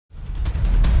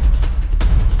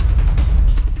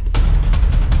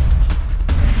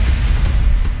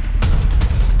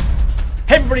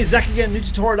everybody, Zach again,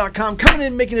 NewTutorial.com, coming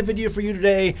in making a video for you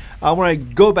today. I want to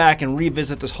go back and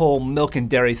revisit this whole milk and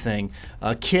dairy thing.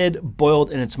 A kid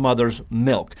boiled in its mother's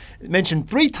milk. Mentioned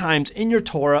 3 times in your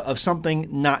Torah of something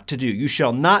not to do. You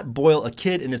shall not boil a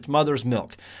kid in its mother's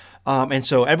milk. And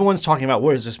so everyone's talking about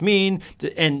what does this mean?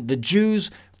 And the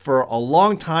Jews for a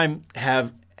long time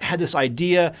have had this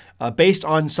idea based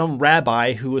on some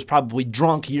rabbi who was probably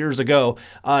drunk years ago,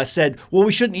 said, well,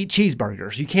 we shouldn't eat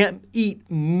cheeseburgers. You can't eat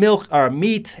milk or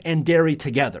meat and dairy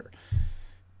together.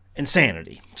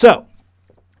 Insanity. So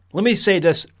let me say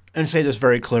this and say this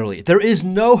very clearly. There is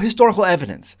no historical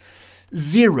evidence,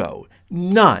 zero,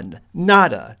 none,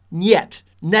 nada, niet,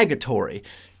 negatory,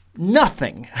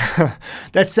 nothing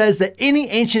that says that any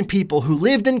ancient people who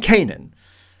lived in Canaan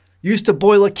used to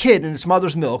boil a kid in its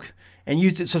mother's milk and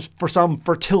used it for some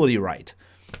fertility rite.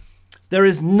 There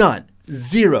is none,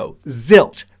 zero,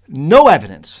 zilch, no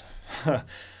evidence.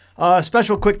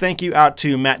 Special quick thank you out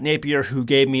to Matt Napier, who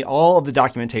gave me all of the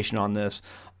documentation on this,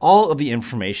 all of the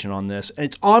information on this, and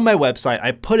it's on my website.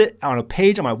 I put it on a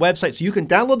page on my website so you can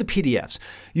download the PDFs,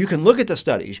 you can look at the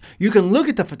studies, you can look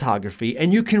at the photography,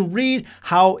 and you can read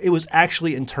how it was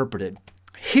actually interpreted.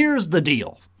 Here's the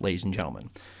deal, ladies and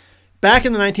gentlemen. Back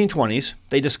in the 1920s,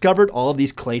 they discovered all of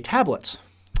these clay tablets,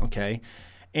 okay?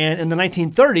 And in the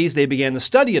 1930s, they began the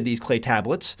study of these clay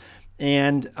tablets.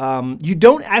 And you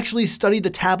don't actually study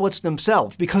the tablets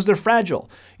themselves because they're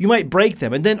fragile. You might break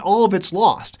them, and then all of it's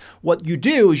lost. What you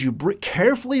do is you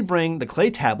carefully bring the clay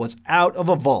tablets out of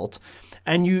a vault,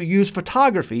 and you use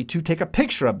photography to take a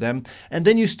picture of them, and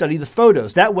then you study the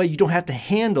photos. That way you don't have to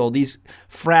handle these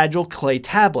fragile clay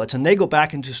tablets, and they go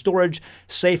back into storage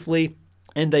safely,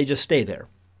 and they just stay there.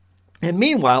 And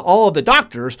meanwhile, all of the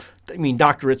doctors, I mean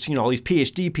doctorates, you know, all these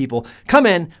PhD people come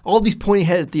in, all these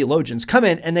pointy-headed theologians come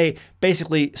in, and they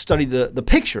basically study the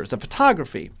pictures, the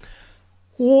photography.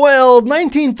 Well,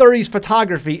 1930s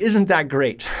photography isn't that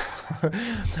great.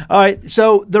 All right,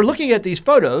 so they're looking at these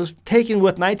photos taken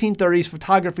with 1930s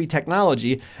photography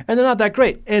technology, and they're not that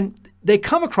great. And they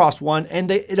come across one,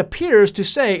 and it appears to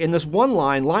say in this one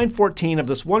line, line 14 of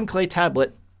this one clay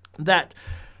tablet, that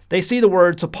they see the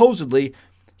word supposedly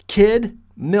kid,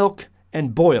 milk,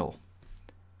 and boil.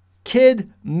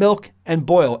 Kid, milk, and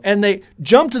boil. And they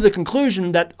jump to the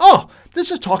conclusion that, oh,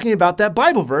 this is talking about that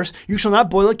Bible verse, you shall not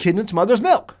boil a kid in its mother's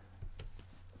milk.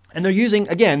 And they're using,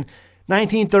 again,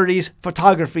 1930s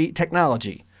photography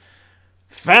technology.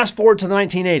 Fast forward to the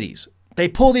 1980s. They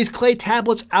pull these clay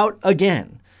tablets out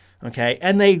again, okay,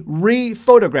 and they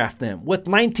re-photograph them with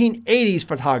 1980s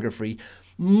photography,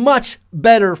 much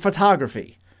better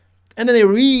photography. And then they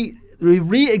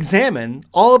re-examine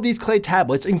all of these clay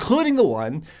tablets, including the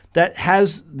one that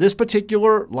has this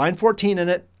particular line 14 in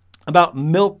it about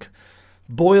milk,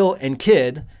 boil, and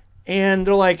kid. And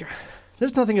they're like,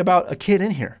 there's nothing about a kid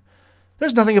in here.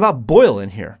 There's nothing about boil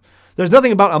in here. There's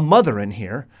nothing about a mother in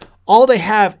here. All they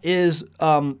have is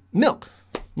milk.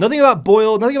 Nothing about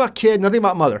boil, nothing about kid, nothing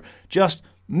about mother. Just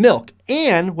milk.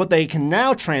 And what they can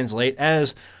now translate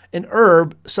as an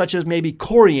herb such as maybe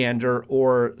coriander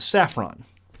or saffron.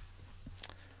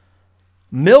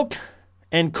 Milk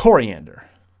and coriander.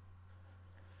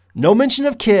 No mention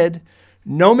of kid,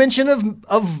 no mention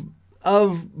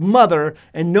of mother,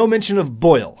 and no mention of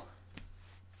boil.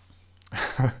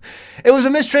 It was a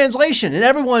mistranslation, and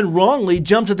everyone wrongly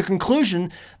jumped to the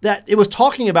conclusion that it was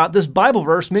talking about this Bible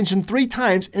verse mentioned 3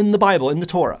 times in the Bible, in the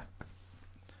Torah.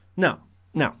 No.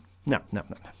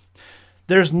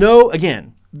 There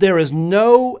is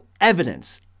no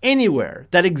evidence anywhere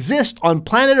that exists on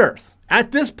planet Earth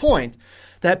at this point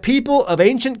that people of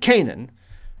ancient Canaan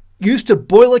used to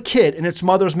boil a kid in its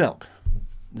mother's milk.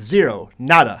 Zero,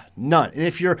 nada, none. And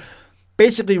if you're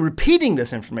basically repeating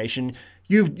this information,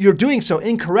 you're doing so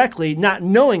incorrectly, not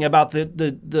knowing about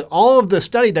all of the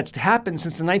study that's happened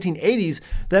since the 1980s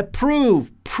that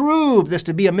prove this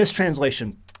to be a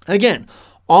mistranslation. Again,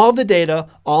 all the data,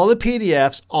 all the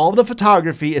PDFs, all the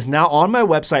photography is now on my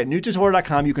website,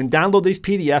 NewTutorial.com. You can download these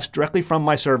PDFs directly from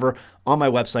my server on my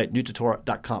website,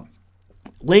 NewTutorial.com.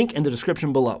 Link in the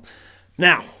description below.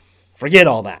 Now, forget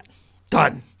all that.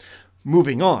 Done.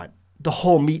 Moving on. The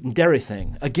whole meat and dairy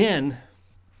thing. Again,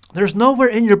 there's nowhere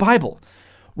in your Bible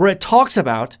where it talks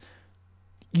about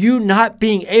you not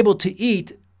being able to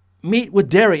eat meat with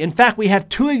dairy. In fact, we have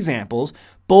 2 examples,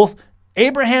 both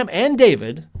Abraham and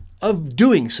David, of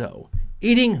doing so,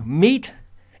 eating meat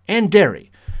and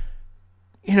dairy.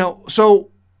 You know,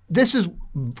 so this is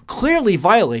clearly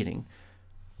violating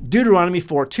Deuteronomy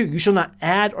 4:2. You shall not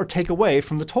add or take away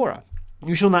from the Torah.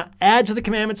 You shall not add to the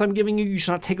commandments I'm giving you. You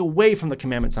shall not take away from the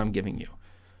commandments I'm giving you.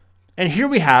 And here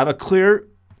we have a clear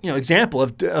example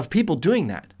of people doing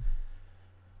that.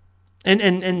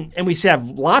 And we have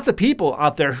lots of people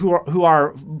out there who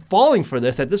are falling for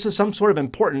this, that this is some sort of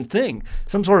important thing,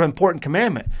 some sort of important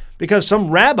commandment, because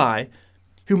some rabbi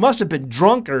who must have been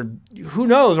drunk, or who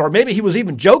knows, or maybe he was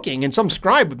even joking, and some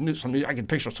scribe, I can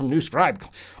picture some new scribe,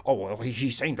 oh, well,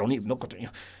 he's saying don't eat milk.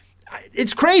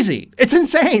 It's crazy. It's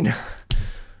insane.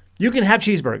 You can have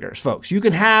cheeseburgers, folks. You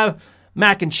can have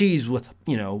mac and cheese with,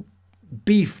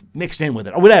 beef mixed in with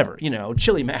it, or whatever,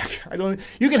 chili mac.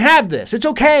 You can have this. It's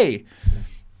okay.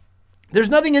 There's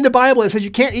nothing in the Bible that says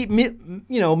you can't eat meat,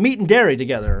 meat and dairy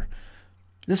together.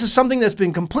 This is something that's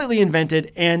been completely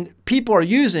invented, and people are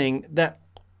using that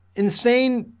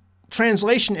insane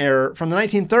translation error from the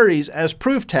 1930s as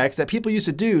proof text that people used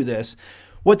to do this.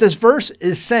 What this verse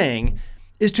is saying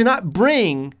is to not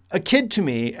bring a kid to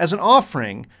me as an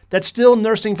offering that's still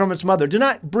nursing from its mother. Do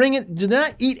not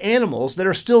eat animals that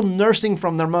are still nursing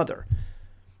from their mother.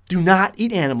 Do not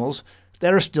eat animals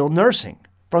that are still nursing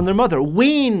from their mother.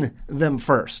 Wean them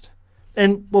first.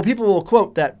 And people will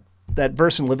quote that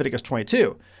verse in Leviticus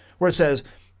 22, where it says,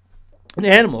 an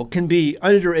animal can be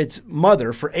under its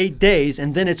mother for 8 days,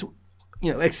 and then it's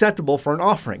acceptable for an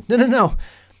offering. No.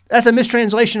 That's a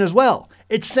mistranslation as well.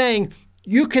 It's saying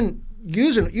you can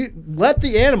let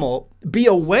the animal be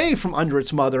away from under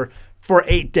its mother for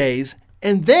 8 days,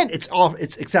 and then it's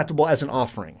acceptable as an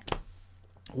offering.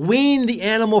 Wean the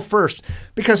animal first,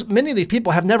 because many of these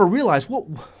people have never realized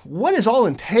what is all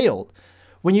entailed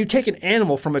when you take an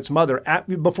animal from its mother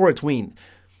before it's weaned.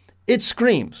 It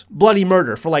screams bloody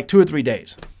murder for like 2 or 3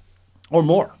 days or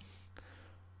more.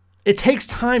 It takes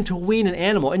time to wean an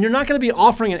animal, and you're not going to be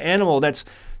offering an animal that's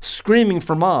screaming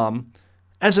for mom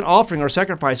as an offering or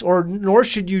sacrifice, nor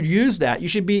should you use that. You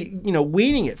should be,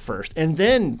 weaning it first, and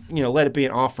then, let it be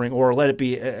an offering, or let it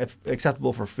be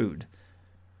acceptable for food.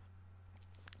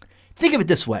 Think of it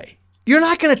this way. You're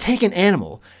not going to take an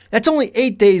animal that's only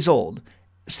 8 days old,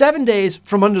 7 days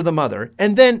from under the mother,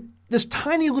 and then this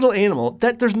tiny little animal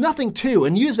that there's nothing to,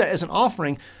 and use that as an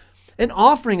offering. An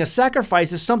offering, a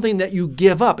sacrifice, is something that you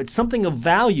give up. It's something of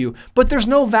value, but there's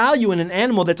no value in an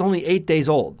animal that's only 8 days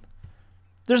old.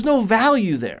 There's no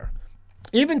value there.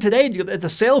 Even today at the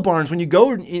sale barns, when you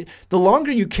go, the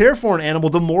longer you care for an animal,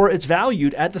 the more it's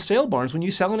valued at the sale barns when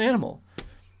you sell an animal.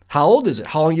 How old is it?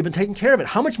 How long have you been taking care of it?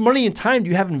 How much money and time do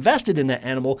you have invested in that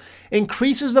animal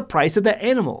increases the price of that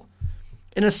animal.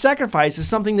 And a sacrifice is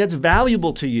something that's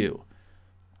valuable to you.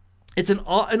 It's an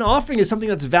offering is something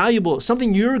that's valuable,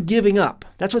 something you're giving up.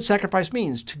 That's what sacrifice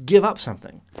means, to give up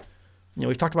something.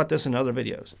 We've talked about this in other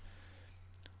videos.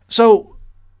 So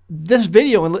this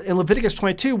video in Leviticus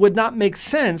 22 would not make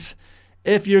sense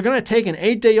if you're going to take an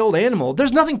 8-day-old animal.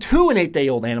 There's nothing to an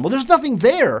 8-day-old animal. There's nothing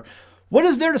there. What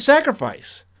is there to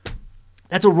sacrifice?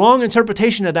 That's a wrong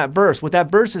interpretation of that verse. What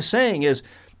that verse is saying is,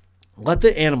 let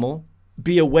the animal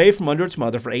be away from under its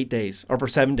mother for 8 days or for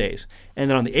 7 days. And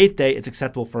then on the 8th day, it's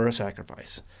acceptable for a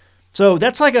sacrifice. So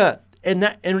that's like in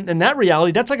that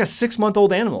reality, that's like a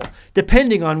 6-month-old animal,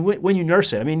 depending on when you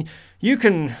nurse it. I mean,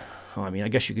 I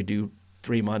guess you could do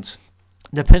 3 months,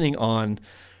 depending on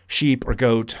sheep or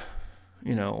goat,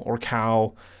 or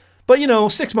cow. But,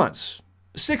 6 months.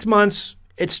 6 months,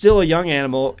 it's still a young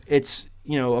animal. It's,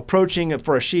 approaching,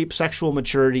 for a sheep, sexual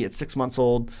maturity at 6 months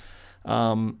old.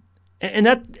 And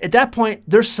that at that point,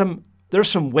 there's some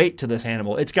weight to this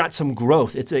animal. It's got some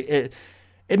growth.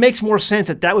 It makes more sense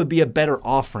that would be a better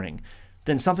offering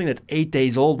than something that's 8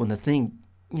 days old when the thing,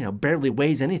 barely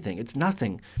weighs anything. It's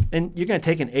nothing. And you're going to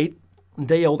take an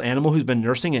 8-day-old animal who's been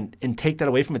nursing and take that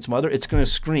away from its mother. It's going to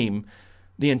scream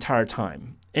the entire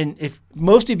time. And if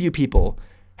most of you people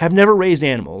have never raised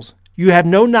animals, you have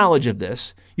no knowledge of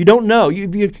this. You don't know.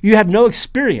 You have no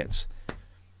experience.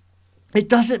 It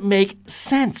doesn't make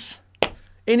sense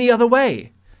any other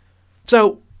way.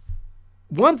 So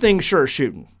one thing sure is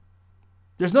shooting.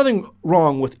 There's nothing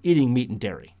wrong with eating meat and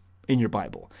dairy in your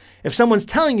Bible. If someone's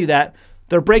telling you that,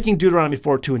 they're breaking Deuteronomy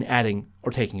 4:2 and adding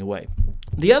or taking away.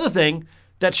 The other thing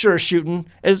that sure is shooting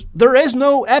is there is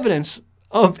no evidence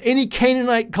of any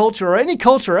Canaanite culture or any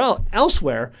culture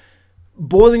elsewhere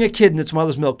boiling a kid in its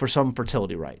mother's milk for some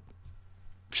fertility rite.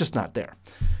 It's just not there.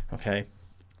 Okay?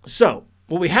 So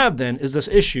what we have then is this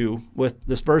issue with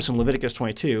this verse in Leviticus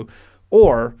 22,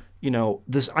 or,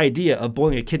 this idea of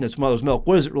boiling a kid in its mother's milk.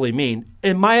 What does it really mean?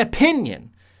 In my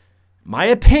opinion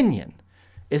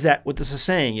is that what this is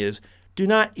saying is, do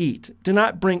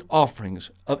not bring offerings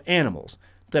of animals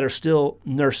that are still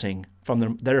nursing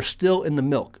that are still in the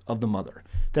milk of the mother,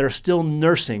 that are still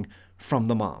nursing from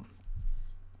the mom.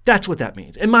 That's what that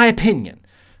means, in my opinion.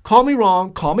 Call me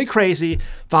wrong, call me crazy,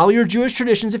 follow your Jewish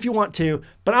traditions if you want to,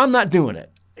 but I'm not doing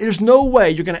it. There's no way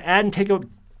you're going to add and take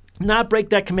not break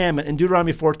that commandment in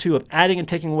Deuteronomy 4:2 of adding and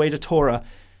taking away the Torah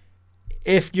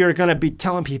if you're going to be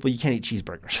telling people you can't eat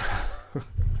cheeseburgers.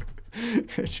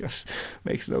 It just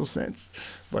makes no sense.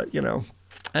 But, you know,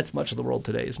 that's much of the world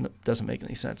today. It doesn't make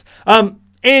any sense.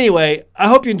 Anyway, I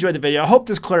hope you enjoyed the video. I hope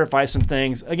this clarifies some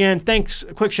things. Again, thanks.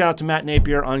 A quick shout out to Matt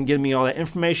Napier on getting me all that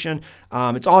information.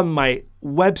 It's on my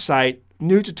website,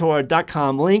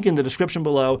 newtotorah.com. Link in the description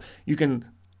below. You can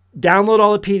download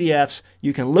all the PDFs.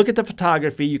 You can look at the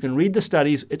photography. You can read the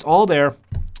studies. It's all there.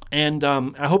 And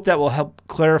I hope that will help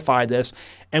clarify this.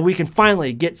 And we can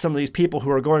finally get some of these people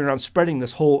who are going around spreading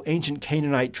this whole ancient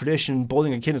Canaanite tradition,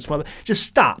 boiling a kid in its mother. Just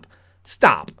stop.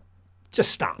 Stop.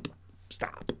 Just stop.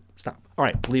 Stop. Stop. All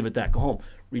right, leave it at that. Go home.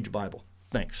 Read your Bible.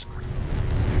 Thanks.